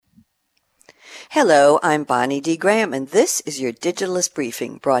Hello, I'm Bonnie D. Graham, and this is your Digitalist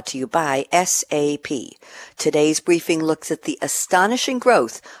Briefing brought to you by SAP. Today's briefing looks at the astonishing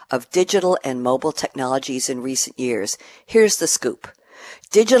growth of digital and mobile technologies in recent years. Here's the scoop.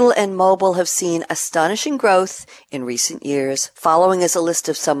 Digital and mobile have seen astonishing growth in recent years. Following is a list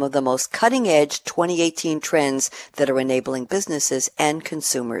of some of the most cutting-edge 2018 trends that are enabling businesses and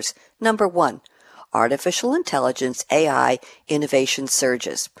consumers. Number 1. Artificial intelligence, AI, innovation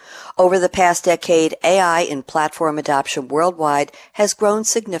surges. Over the past decade, AI in platform adoption worldwide has grown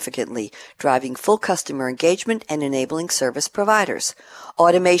significantly, driving full customer engagement and enabling service providers.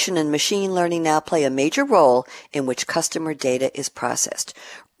 Automation and machine learning now play a major role in which customer data is processed.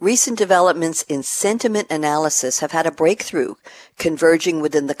 Recent developments in sentiment analysis have had a breakthrough, converging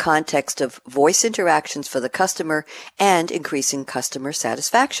within the context of voice interactions for the customer and increasing customer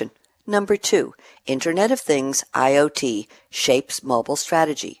satisfaction. Number 2, Internet of Things, IoT, shapes mobile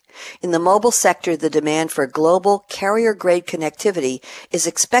strategy. In the mobile sector, the demand for global carrier-grade connectivity is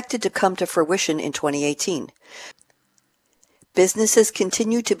expected to come to fruition in 2018. Businesses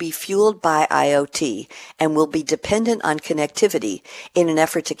continue to be fueled by IoT and will be dependent on connectivity in an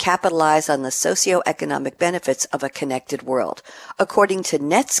effort to capitalize on the socioeconomic benefits of a connected world. According to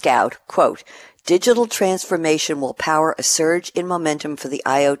NetScout, quote, digital transformation will power a surge in momentum for the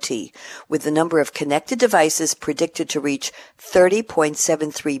IoT, with the number of connected devices predicted to reach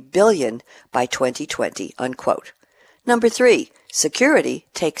 30.73 billion by 2020, unquote. Number 3, security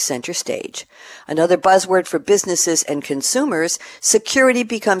takes center stage. Another buzzword for businesses and consumers, security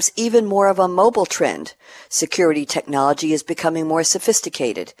becomes even more of a mobile trend. Security technology is becoming more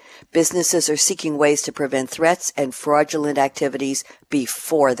sophisticated. Businesses are seeking ways to prevent threats and fraudulent activities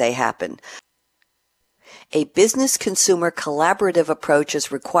before they happen. A business-consumer collaborative approach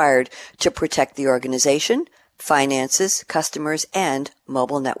is required to protect the organization, finances, customers, and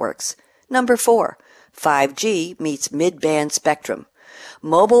mobile networks. Number 4, 5G meets mid-band spectrum.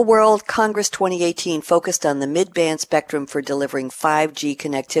 Mobile World Congress 2018 focused on the mid-band spectrum for delivering 5G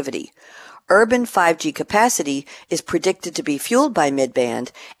connectivity. Urban 5G capacity is predicted to be fueled by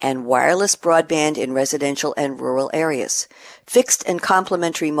mid-band and wireless broadband in residential and rural areas. Fixed and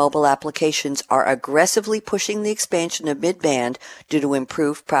complementary mobile applications are aggressively pushing the expansion of mid-band due to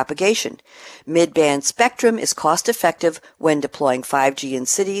improved propagation. Mid-band spectrum is cost-effective when deploying 5G in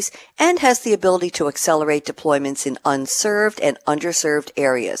cities and has the ability to accelerate deployments in unserved and underserved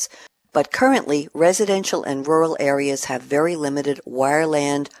areas. But currently, residential and rural areas have very limited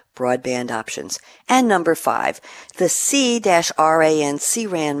wireland broadband options. And number 5, the C-RAN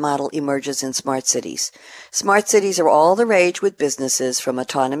C-RAN model emerges in smart cities. Smart cities are all the rage with businesses, from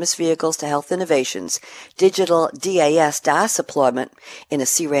autonomous vehicles to health innovations. Digital DAS deployment in a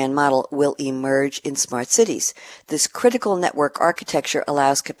C-RAN model will emerge in smart cities. This critical network architecture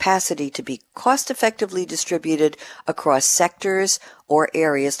allows capacity to be cost-effectively distributed across sectors or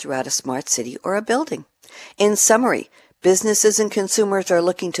areas throughout a smart city or a building. In summary, businesses and consumers are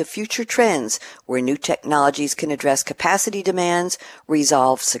looking to future trends where new technologies can address capacity demands,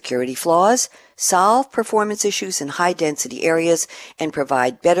 resolve security flaws, solve performance issues in high-density areas, and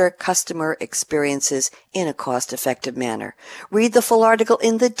provide better customer experiences in a cost-effective manner. Read the full article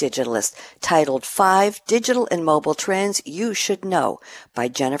in The Digitalist, titled 5 Digital and Mobile Trends You Should Know by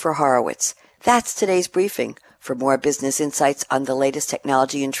Jennifer Horowitz. That's today's briefing. For more business insights on the latest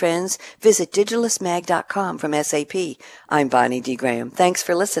technology and trends, visit digitalistmag.com from SAP. I'm Bonnie D. Graham. Thanks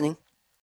for listening.